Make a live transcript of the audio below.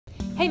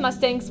Hey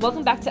Mustangs,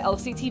 welcome back to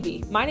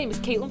LCTV. My name is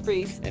Caitlin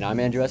Fries. And I'm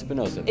Andrew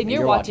Espinosa. And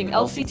you're watching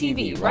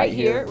LCTV right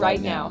here,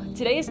 right now.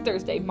 Today is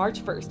Thursday,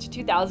 March 1st,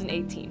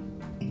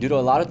 2018. Due to a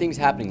lot of things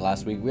happening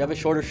last week, we have a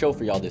shorter show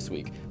for y'all this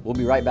week. We'll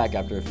be right back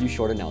after a few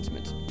short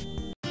announcements.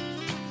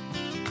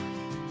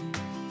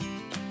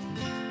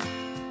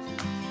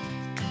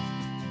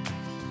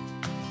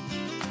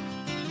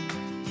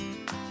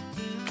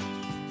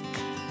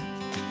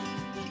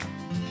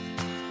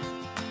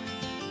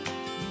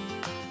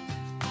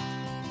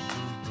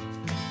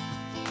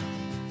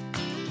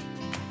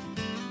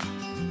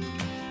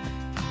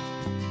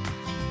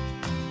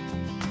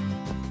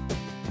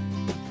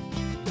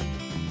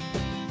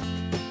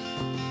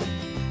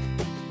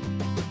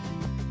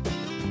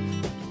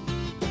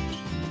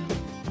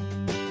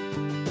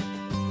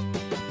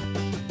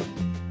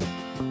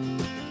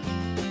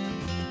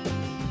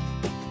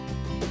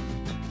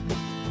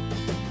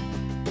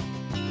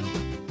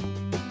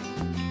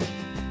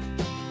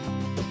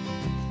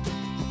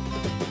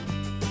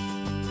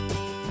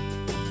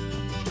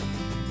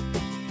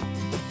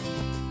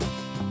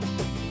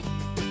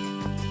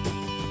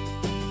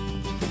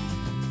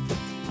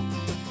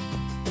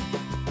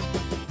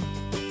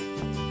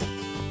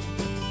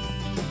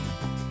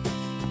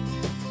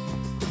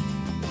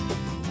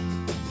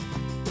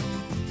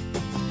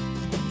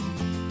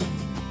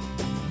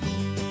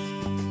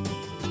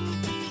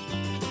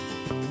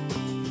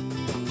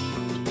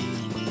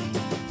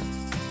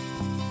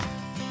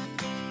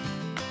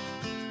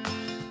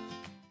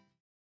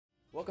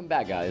 Welcome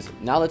back, guys.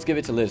 Now let's give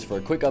it to Liz for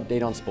a quick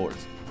update on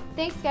sports.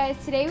 Thanks, guys.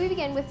 Today we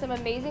begin with some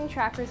amazing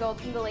track results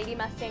from the Lady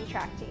Mustang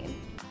track team.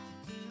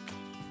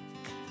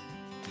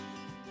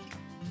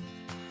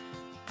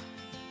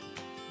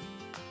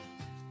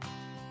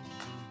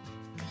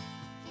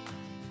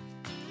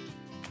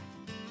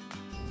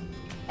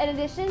 In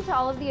addition to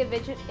all of the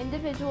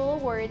individual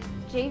awards,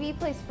 JV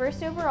placed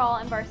first overall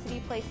and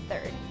varsity placed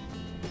third.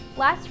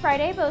 Last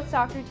Friday, both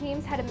soccer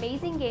teams had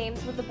amazing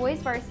games, with the boys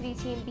varsity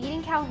team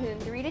beating Calhoun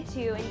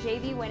 3-2 and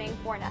JV winning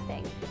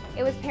 4-0.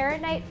 It was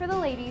parent night for the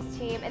ladies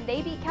team, and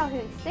they beat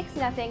Calhoun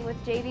 6-0 with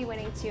JV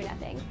winning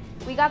 2-0.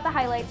 We got the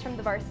highlights from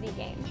the varsity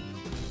game.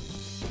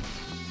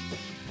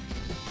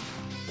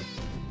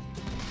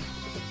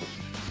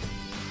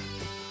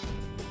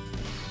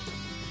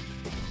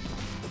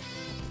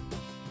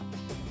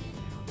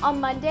 On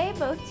Monday,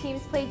 both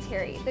teams played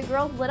Terry. The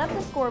girls lit up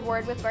the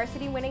scoreboard with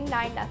varsity winning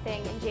 9-0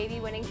 and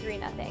JV winning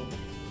 3-0.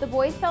 The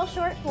boys fell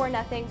short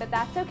 4-0, but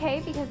that's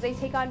okay because they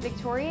take on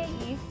Victoria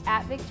East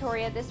at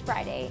Victoria this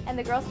Friday, and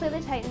the girls play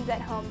the Titans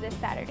at home this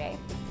Saturday.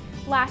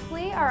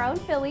 Lastly, our own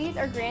Phillies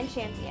are grand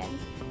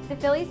champions. The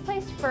Phillies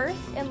placed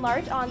first in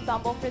large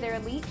ensemble for their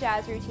elite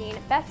jazz routine,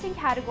 best in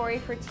category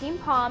for Team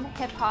Pom,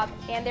 hip hop,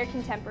 and their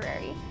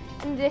contemporary.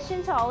 In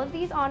addition to all of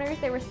these honors,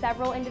 there were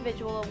several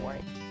individual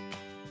awards.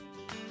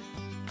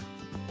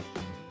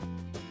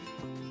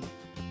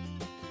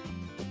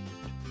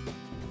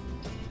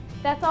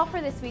 That's all for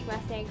this week,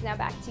 Mustangs. Now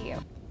back to you.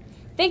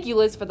 Thank you,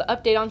 Liz, for the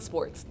update on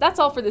sports. That's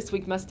all for this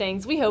week,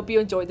 Mustangs. We hope you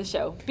enjoyed the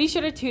show. Be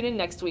sure to tune in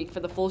next week for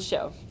the full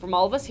show. From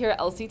all of us here at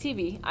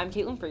LCTV, I'm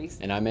Caitlin Fries.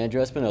 And I'm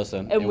Andrew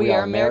Espinosa. And we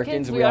are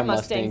Americans, we are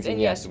Mustangs,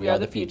 and yes, we are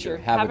the future.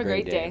 Have a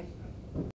great day.